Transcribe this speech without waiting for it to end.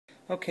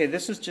Okay,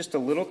 this is just a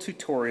little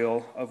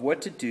tutorial of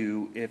what to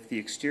do if the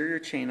exterior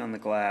chain on the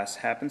glass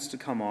happens to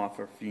come off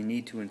or if you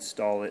need to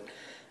install it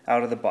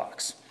out of the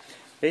box.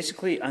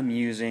 Basically, I'm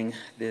using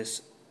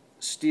this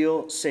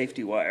steel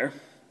safety wire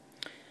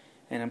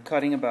and I'm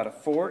cutting about a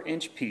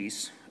 4-inch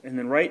piece and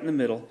then right in the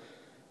middle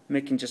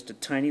making just a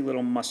tiny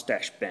little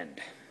mustache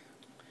bend.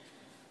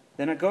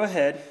 Then I go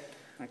ahead,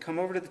 I come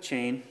over to the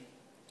chain,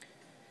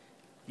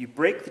 you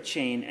break the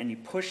chain and you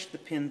push the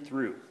pin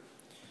through,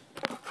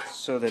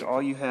 so that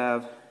all you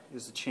have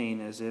is the chain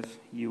as if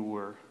you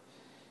were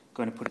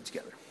going to put it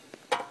together.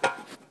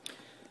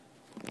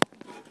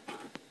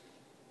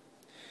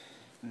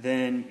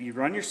 Then you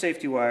run your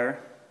safety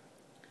wire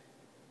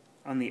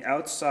on the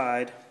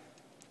outside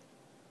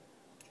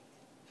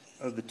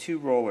of the 2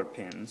 roller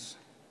pins,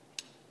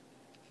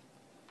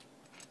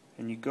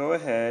 and you go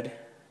ahead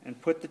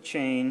and put the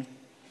chain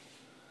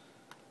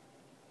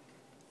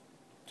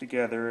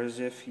together as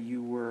if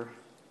you were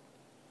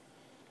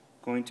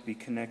going to be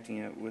connecting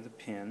it with a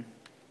pin.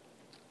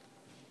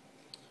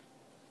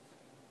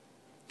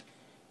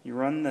 You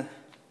run the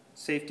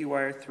safety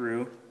wire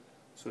through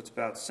so it's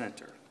about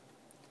center.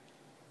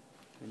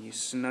 And you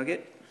snug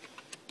it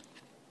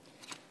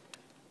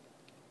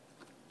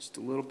just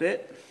a little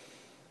bit.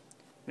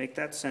 Make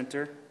that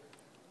center.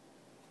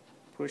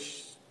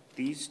 Push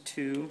these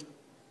 2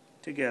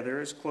 together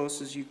as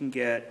close as you can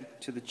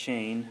get to the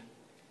chain.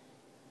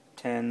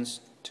 Tends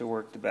to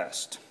work the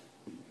best.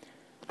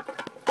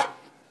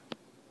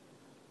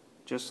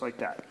 Just like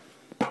that.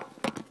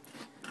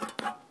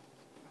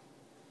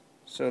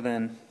 So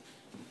then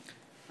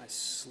I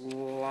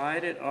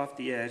slide it off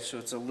the edge so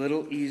it's a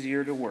little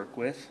easier to work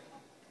with.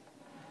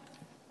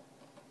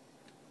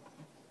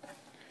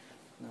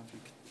 Now if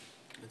you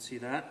can see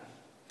that,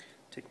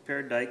 take a pair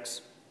of dikes,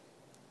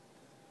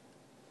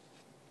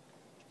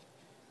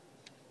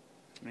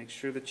 make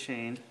sure the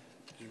chain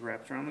is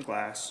wrapped around the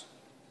glass,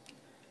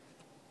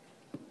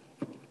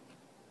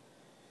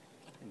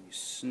 and you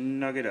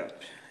snug it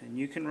up. And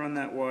you can run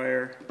that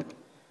wire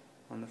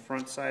on the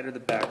front side or the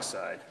back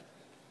side.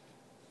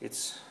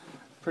 It's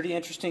a pretty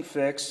interesting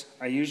fix.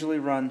 I usually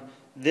run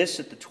this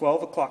at the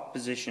 12 o'clock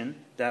position.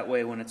 That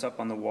way when it's up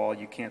on the wall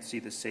you can't see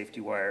the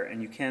safety wire,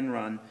 and you can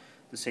run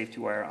the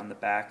safety wire on the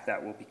back.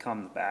 That will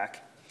become the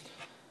back.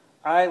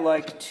 I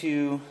like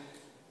to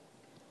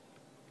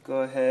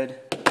go ahead,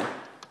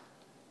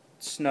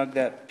 snug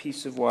that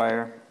piece of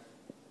wire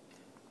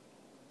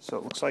so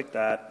it looks like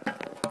that.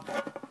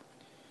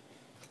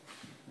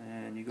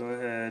 And you go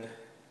ahead,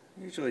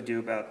 I usually do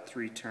about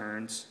 3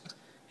 turns.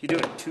 If you do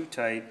it too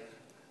tight,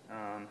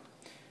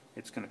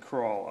 it's going to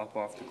crawl up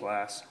off the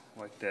glass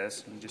like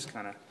this. And you just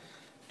kind of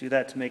do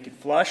that to make it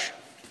flush.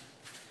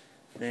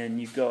 Then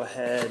you go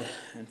ahead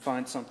and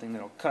find something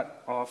that will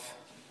cut off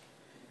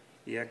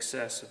the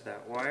excess of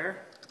that wire.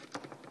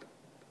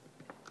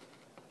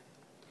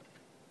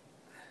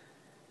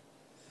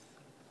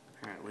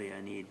 Apparently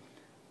I need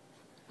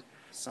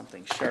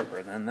something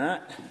sharper than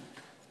that.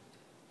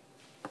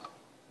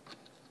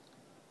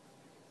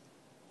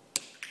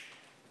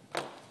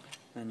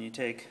 Then you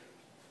take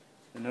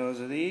the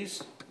nose of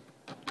these,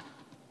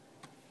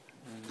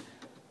 and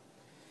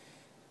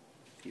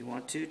if you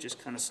want to, just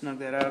kind of snug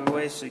that out of the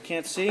way so you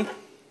can't see,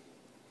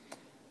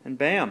 and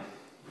bam!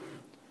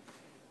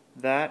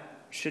 That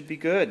should be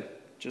good.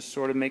 Just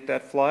sort of make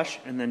that flush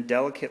and then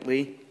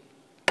delicately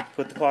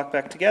put the clock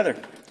back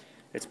together.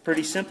 It's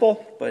pretty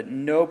simple, but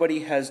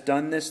nobody has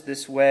done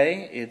this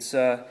way. It's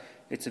a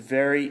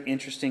very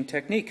interesting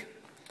technique.